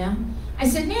heaven now. I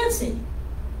said, Nancy,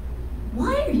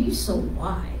 why are you so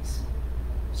wise?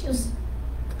 She goes,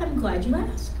 I'm glad you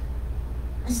asked.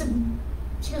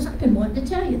 She goes, I've been wanting to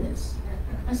tell you this.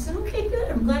 I said, okay, good.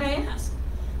 I'm glad I asked.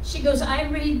 She goes, I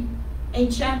read a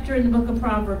chapter in the book of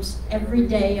Proverbs every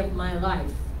day of my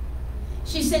life.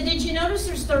 She said, did you notice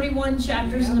there's 31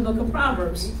 chapters in the book of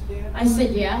Proverbs? I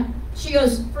said, yeah. She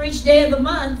goes, for each day of the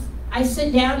month, I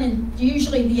sit down, and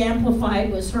usually the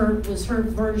Amplified was her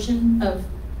version of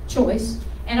choice.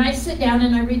 And I sit down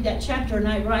and I read that chapter, and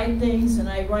I write things, and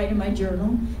I write in my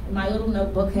journal, in my little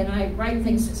notebook, and I write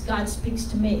things as God speaks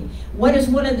to me. What is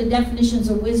one of the definitions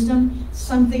of wisdom?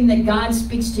 Something that God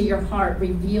speaks to your heart,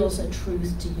 reveals a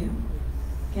truth to you.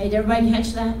 Okay, did everybody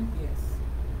catch that? Yes.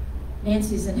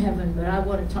 Nancy's in heaven, but I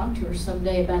want to talk to her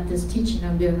someday about this teaching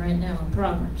I'm doing right now on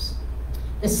Proverbs.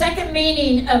 The second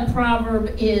meaning of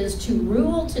proverb is to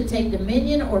rule, to take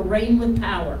dominion, or reign with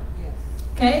power. Yes.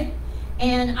 Okay?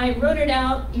 And I wrote it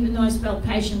out, even though I spelled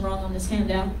passion wrong on this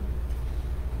handout.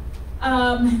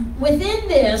 Within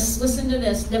this, listen to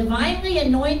this, divinely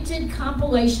anointed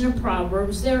compilation of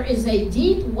Proverbs, there is a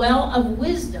deep well of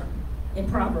wisdom in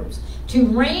Proverbs to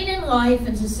reign in life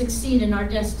and to succeed in our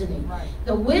destiny. Right.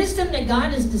 The wisdom that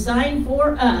God has designed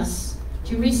for us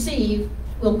to receive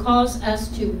will cause us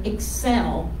to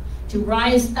excel, to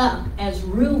rise up as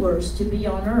rulers, to be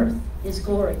on earth, His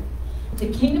glory.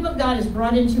 The kingdom of God is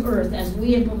brought into earth as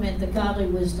we implement the godly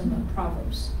wisdom of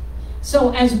Proverbs.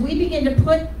 So as we begin to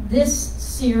put this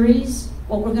series,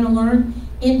 what we're going to learn,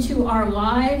 into our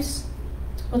lives,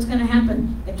 what's going to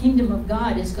happen? The kingdom of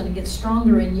God is going to get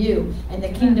stronger in you, and the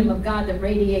kingdom of God that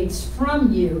radiates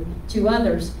from you to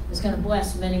others is going to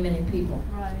bless many, many people.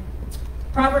 Right.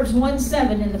 Proverbs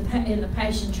 1:7 in the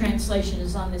Passion Translation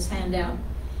is on this handout.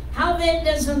 How then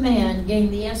does a man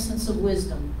gain the essence of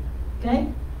wisdom? Okay?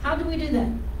 How do we do that?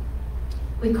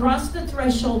 We cross the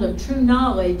threshold of true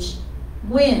knowledge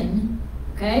when,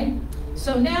 okay?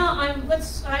 So now I'm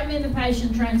in the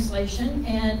Passion Translation,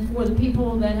 and for the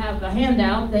people that have the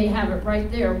handout, they have it right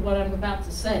there, what I'm about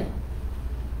to say.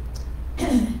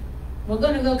 We're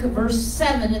going to look at verse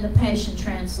 7 in the Passion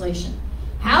Translation.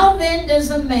 How then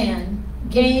does a man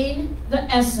gain the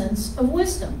essence of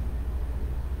wisdom?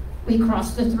 We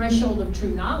cross the threshold of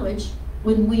true knowledge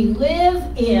when we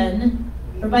live in,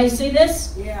 everybody see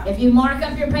this? Yeah. If you mark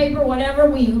up your paper, whatever,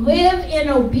 we live in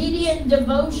obedient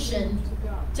devotion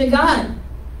to God.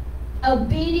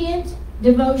 Obedient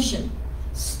devotion.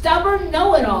 Stubborn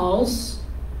know-it-alls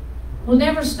will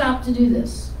never stop to do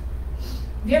this.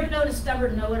 Have you ever noticed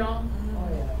stubborn know-it-all? Oh,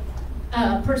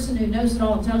 yeah. A person who knows it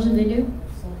all and tells you they do?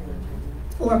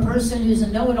 Or a person who's a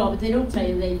know-it-all, but they don't tell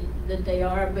you that they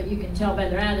are, but you can tell by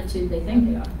their attitude they think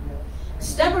they are.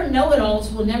 Stubborn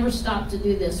know-it-alls will never stop to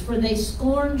do this, for they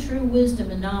scorn true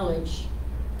wisdom and knowledge.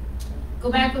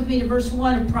 Go back with me to verse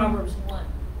 1 of Proverbs 1.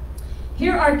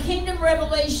 Here are kingdom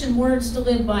revelation words to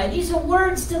live by. These are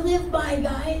words to live by,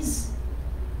 guys.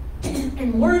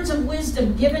 And words of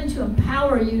wisdom given to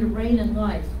empower you to reign in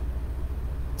life.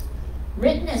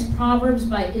 Written as Proverbs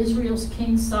by Israel's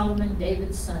King Solomon,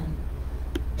 David's son.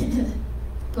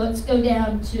 Let's go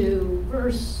down to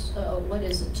verse,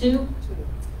 2?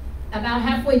 About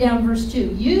halfway down verse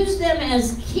 2. Use them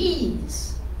as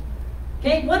keys.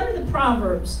 Okay, what are the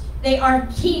Proverbs? They are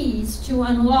keys to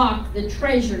unlock the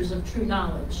treasures of true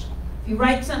knowledge. If you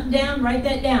write something down, write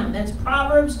that down. That's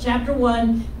Proverbs chapter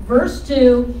 1, verse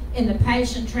 2 in the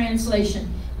Passion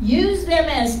Translation. Use them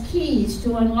as keys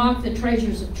to unlock the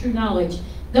treasures of true knowledge.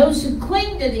 Those who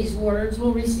cling to these words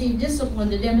will receive discipline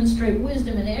to demonstrate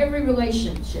wisdom in every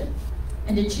relationship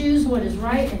and to choose what is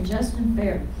right and just and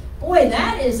fair. Boy,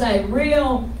 that is a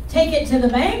real take it to the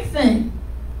bank thing.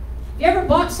 You ever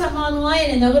bought something online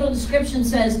and the little description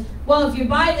says, well, if you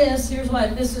buy this, here's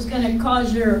what, this is going to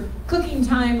cause your cooking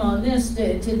time on this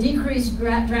to decrease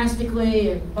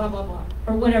drastically and blah, blah, blah,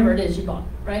 or whatever it is you bought,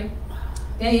 right?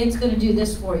 Okay, it's going to do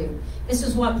this for you. This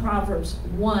is what Proverbs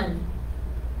 1,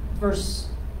 verse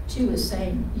 2 is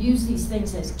saying. Use these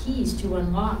things as keys to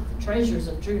unlock the treasures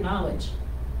of true knowledge.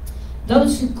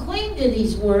 Those who cling to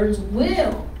these words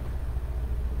will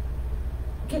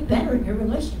get better in your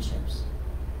relationships.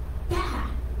 Yeah.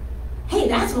 Hey,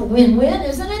 that's a win-win,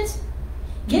 isn't it?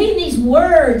 Getting these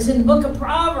words in the book of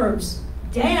Proverbs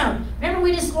down. Remember,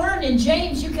 we just learned in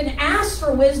James, you can ask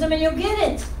for wisdom and you'll get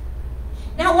it.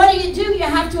 Now, what do? You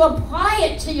have to apply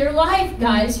it to your life,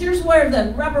 guys. Here's where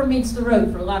the rubber meets the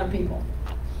road for a lot of people.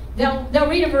 They'll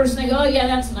read a verse and they go, oh, yeah,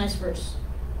 that's a nice verse.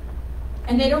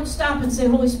 And they don't stop and say,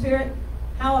 Holy Spirit,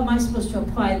 how am I supposed to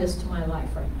apply this to my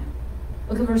life right now?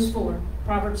 Look at verse 4,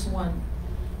 Proverbs 1.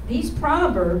 These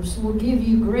proverbs will give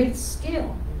you great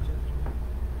skill.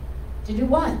 To do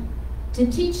what? To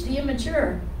teach the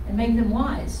immature and make them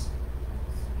wise.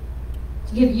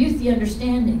 To give youth the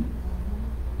understanding.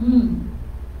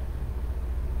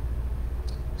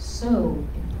 So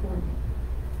important.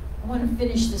 I want to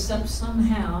finish this up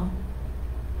somehow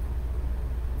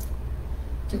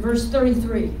to verse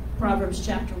 33, Proverbs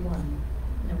chapter 1.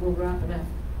 And then we'll wrap it up.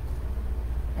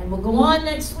 And we'll go on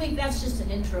next week. That's just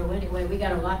an intro anyway. We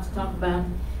got a lot to talk about.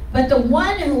 But the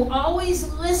one who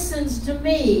always listens to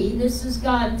me, this is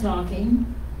God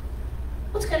talking,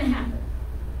 what's going to happen?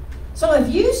 So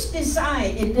if you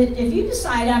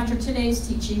decide after today's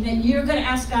teaching that you're going to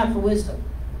ask God for wisdom,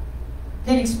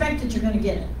 then expect that you're going to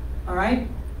get it. All right?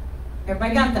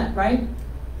 Everybody got that, right?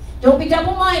 Don't be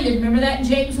double-minded. Remember that in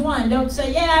James 1. Don't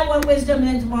say, yeah, I want wisdom, and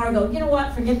then tomorrow go, you know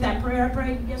what? Forget that prayer I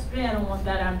prayed yesterday. I don't want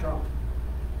that after all.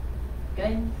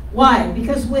 Okay? Why?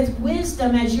 Because with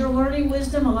wisdom, as you're learning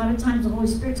wisdom, a lot of times the Holy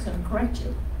Spirit's going to correct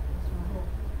you.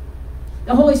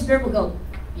 The Holy Spirit will go,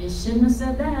 you shouldn't have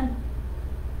said that.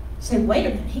 Say, wait a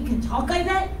minute, he can talk like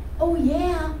that? Oh,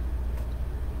 yeah.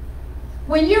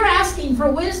 When you're asking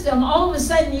for wisdom, all of a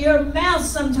sudden your mouth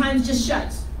sometimes just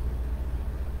shuts.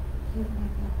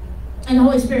 And the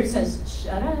Holy Spirit says,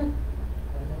 shut up.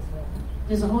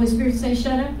 Does the Holy Spirit say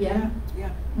shut up? Yeah. Yeah.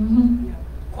 Mm-hmm. Yeah.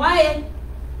 Quiet.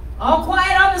 All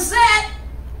quiet on the set.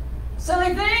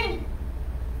 Silly thing.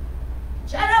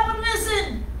 Shut up and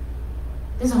listen.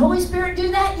 Does the Holy Spirit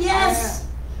do that? Yes.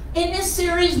 Yeah. In this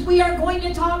series, we are going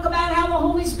to talk about how the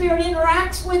Holy Spirit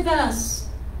interacts with us.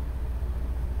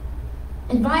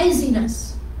 Advising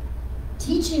us.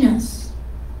 Teaching us.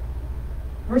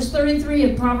 Verse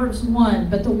 33 of Proverbs 1.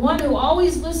 But the one who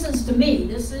always listens to me,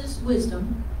 this is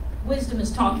wisdom. Wisdom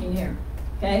is talking here.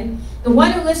 Okay? The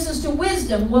one who listens to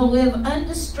wisdom will live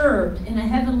undisturbed in a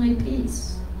heavenly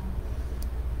peace.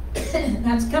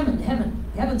 That's coming.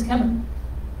 Heaven's coming.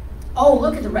 Oh,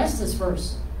 look at the rest of this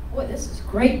verse. Boy, this is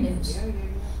great news. Yeah.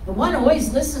 The one who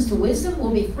always listens to wisdom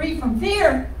will be free from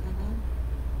fear.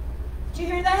 Did you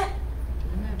hear that?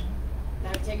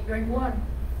 Now take a drink of water.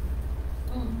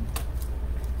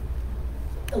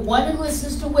 The one who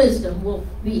listens to wisdom will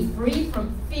be free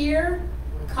from fear,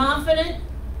 confident,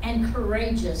 and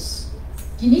courageous.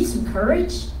 Do you need some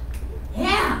courage?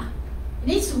 Yeah.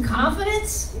 You need some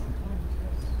confidence?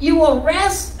 You will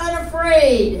rest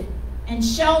unafraid and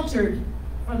sheltered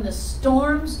from the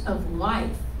storms of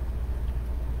life.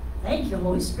 Thank you,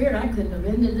 Holy Spirit. I couldn't have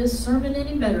ended this sermon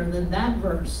any better than that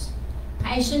verse.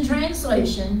 Passion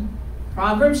Translation,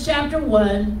 Proverbs chapter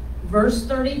 1, verse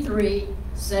 33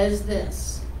 says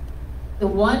this. The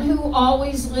one who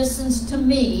always listens to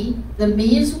me, the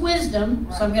me is wisdom,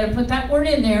 so I'm going to put that word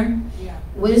in there. Yeah.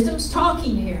 Wisdom's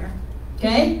talking here,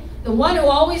 okay? The one who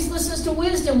always listens to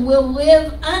wisdom will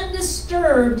live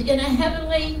undisturbed in a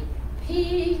heavenly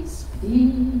peace,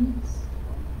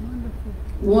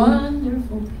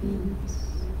 wonderful peace,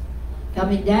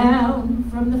 coming down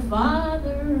from the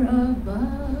Father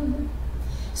above.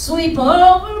 Sweep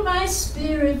over my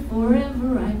spirit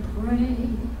forever, I pray,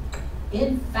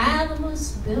 in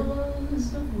fathomless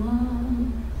billows of love.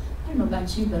 I don't know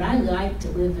about you, but I like to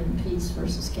live in peace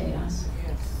versus chaos.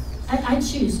 Yes. I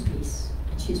choose peace.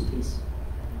 I choose peace.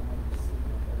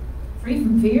 Free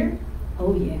from fear?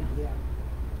 Oh, yeah. Yeah.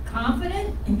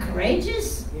 Confident and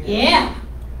courageous? Yeah. Yeah.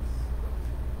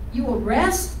 You will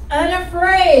rest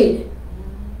unafraid.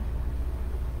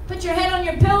 Put your head on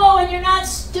your pillow and you're not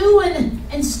stewing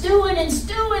and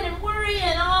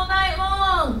worrying all night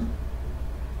long.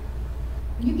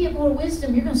 When you get more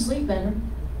wisdom, you're going to sleep better.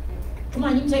 Come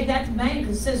on, you can take that to bank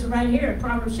because it says it right here in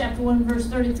Proverbs chapter 1, verse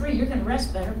 33. You're going to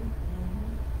rest better.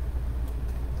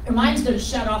 Your mind's going to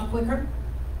shut off quicker.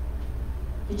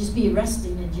 You just be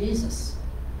resting in Jesus.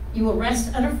 You will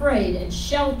rest unafraid and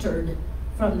sheltered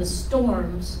from the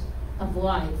storms of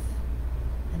life.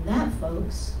 And that,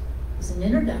 folks, is an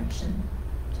introduction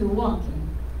to walking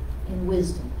in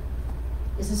wisdom.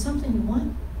 Is this something you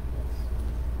want?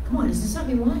 Come on, is this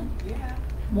something you want? Yeah.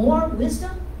 More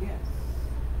wisdom? Yes.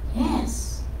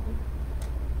 Yes.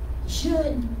 You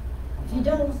should. If you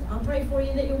don't, I'll pray for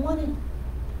you that you want it.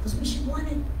 Because we should want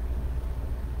it.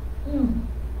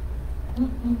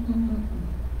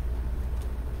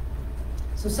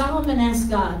 So Solomon asked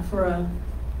God for a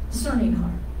discerning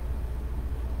heart.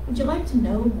 Would you like to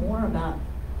know more about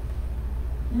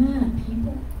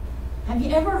people? Have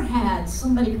you ever had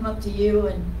somebody come up to you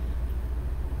and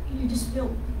you just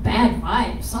feel bad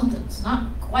vibes? Something's not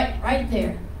quite right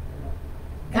there.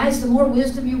 Guys, the more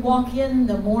wisdom you walk in,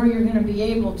 the more you're going to be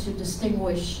able to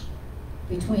distinguish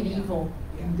between evil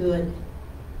and good.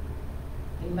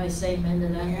 Anybody say amen to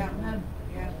that? Yeah.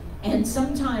 And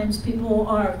sometimes people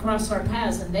are across our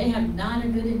paths and they have not a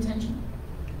good intention.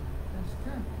 That's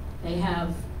true. They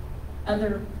have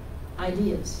other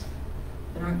ideas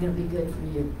that aren't going to be good for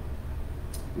you.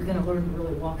 You're going to learn to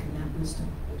really walk in that wisdom.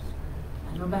 I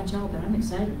don't know about y'all, but I'm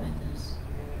excited about this.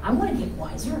 I want to get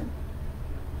wiser.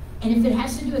 And if it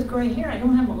has to do with gray hair, I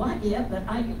don't have a lot yet, but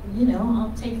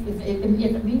I'll take, if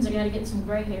it means I got to get some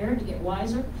gray hair to get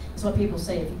wiser. That's what people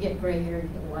say, if you get gray hair, you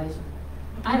get wiser.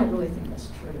 I don't really think that's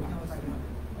true.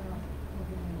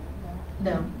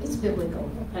 No, it's biblical.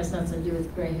 It has nothing to do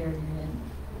with gray hair in your head.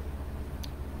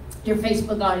 Dear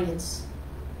Facebook audience,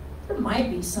 there might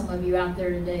be some of you out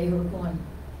there today who are going,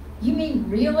 you mean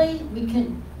really we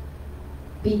can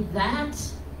be that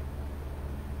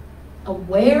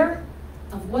aware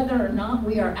of whether or not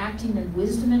we are acting in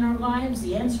wisdom in our lives?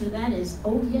 The answer to that is,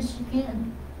 oh yes you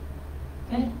can.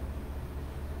 Okay?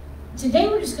 Today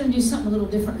we're just going to do something a little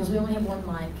different because we only have one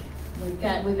mic. We've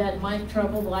had mic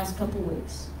trouble the last couple of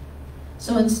weeks.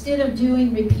 So instead of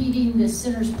repeating the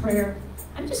sinner's prayer,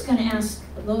 I'm just going to ask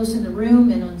those in the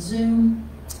room and on Zoom,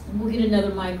 and we'll get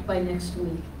another mic by next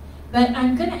week. But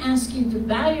I'm going to ask you to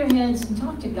bow your heads and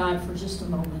talk to God for just a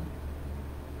moment.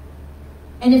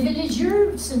 And if it is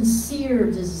your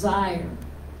sincere desire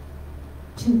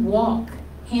to walk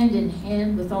hand in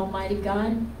hand with Almighty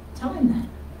God, tell Him that.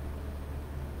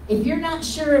 If you're not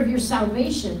sure of your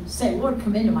salvation, say, Lord,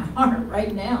 come into my heart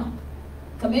right now.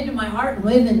 Come into my heart and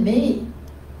live in me.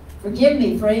 Forgive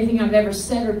me for anything I've ever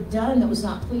said or done that was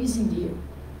not pleasing to you.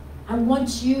 I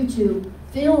want you to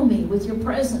fill me with your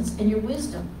presence and your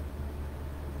wisdom.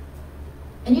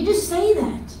 And you just say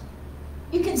that.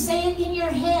 You can say it in your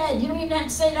head. You don't even have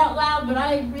to say it out loud, but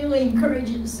I really encourage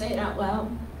you to say it out loud.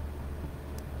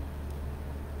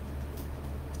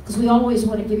 Because we always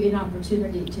want to give you an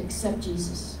opportunity to accept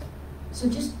Jesus. So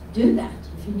just do that.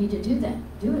 If you need to do that,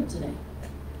 do it today.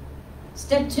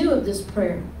 Step 2 of this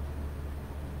prayer.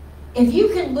 If you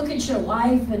can look at your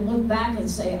life and look back and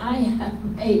say, I have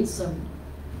made some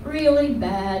really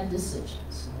bad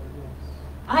decisions.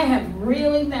 I have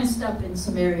really messed up in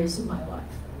some areas of my life.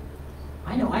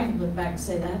 I know I can look back and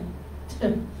say that.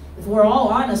 If we're all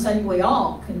honest, I think we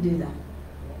all can do that.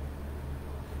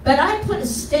 But I put a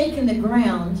stake in the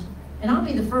ground, and I'll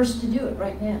be the first to do it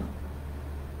right now.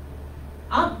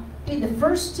 I'll be the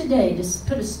first today to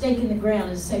put a stake in the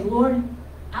ground and say, Lord,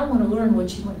 I want to learn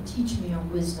what you want to teach me on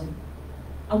wisdom.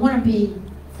 I want to be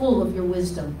full of your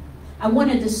wisdom. I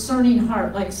want a discerning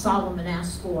heart like Solomon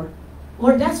asked for.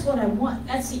 Lord, that's what I want.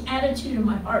 That's the attitude of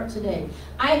my heart today.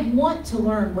 I want to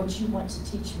learn what you want to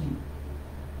teach me.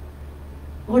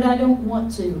 Lord, I don't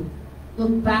want to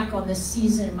look back on this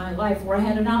season in my life where I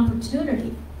had an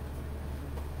opportunity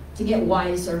to get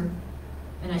wiser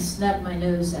and I snubbed my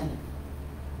nose at it.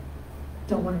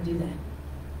 Don't want to do that.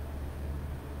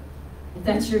 If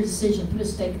that's your decision, put a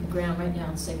stake in the ground right now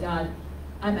and say, God,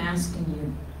 I'm asking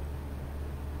you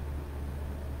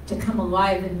to come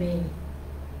alive in me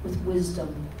with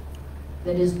wisdom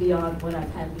that is beyond what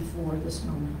I've had before this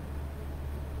moment.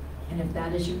 And if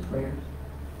that is your prayer,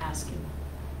 ask Him.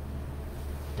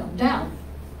 Don't doubt.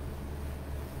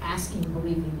 Ask Him,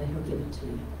 believing that He'll give it to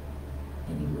you.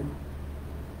 And He will.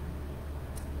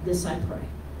 This I pray.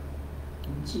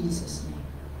 In Jesus' name.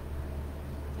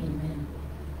 Amen.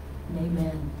 And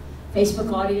amen.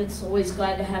 Facebook audience, always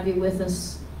glad to have you with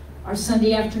us. Our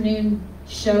Sunday afternoon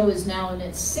show is now in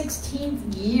its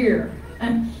 16th year.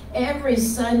 Every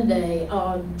Sunday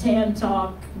on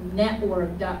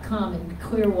TanTalkNetwork.com in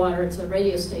Clearwater. It's a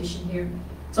radio station here.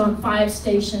 It's on 5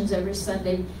 stations every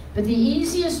Sunday. But the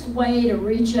easiest way to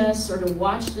reach us or to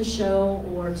watch the show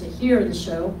or to hear the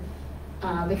show,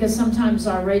 because sometimes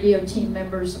our radio team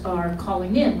members are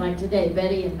calling in, like today,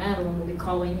 Betty and Madeline will be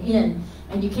calling in.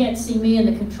 And you can't see me in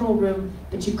the control room,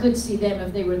 but you could see them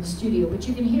if they were in the studio. But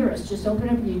you can hear us. Just open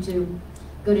up YouTube.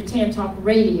 Go to Tan Talk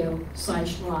Radio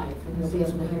 /live, and you'll be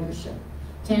able to hear the show.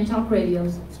 Tan Talk Radio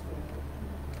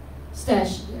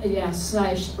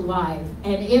 /live.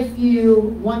 And if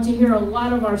you want to hear a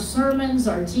lot of our sermons,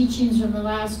 our teachings from the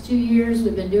last 2 years,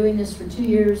 we've been doing this for 2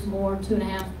 years, more,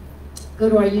 2.5. Go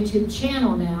to our YouTube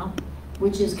channel now,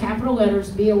 which is capital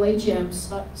letters BOHM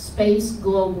space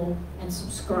global, and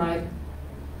subscribe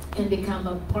and become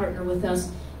a partner with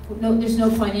us. No, there's no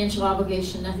financial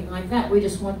obligation, nothing like that. We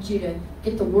just want you to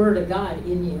get the Word of God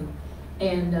in you.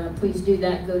 And please do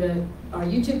that. Go to our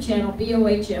YouTube channel,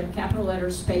 BOHM, capital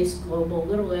letters, space, global,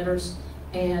 little letters,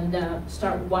 and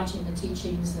start watching the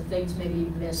teachings and things maybe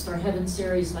you missed. Our Heaven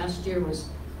series last year was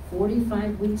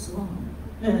 45 weeks long.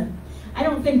 I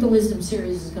don't think the Wisdom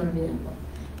series is going to be that long.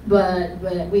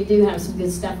 But we do have some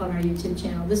good stuff on our YouTube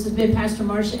channel. This has been Pastor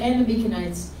Marcia and the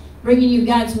Beaconites bringing you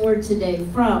God's Word today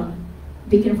from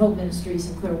Beacon of Hope Ministries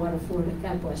in Clearwater, Florida.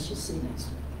 God bless you. See you next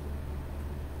week.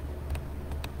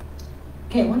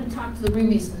 Okay, I want to talk to the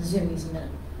roomies and the zoomies a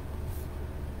minute.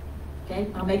 Okay,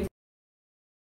 I'll make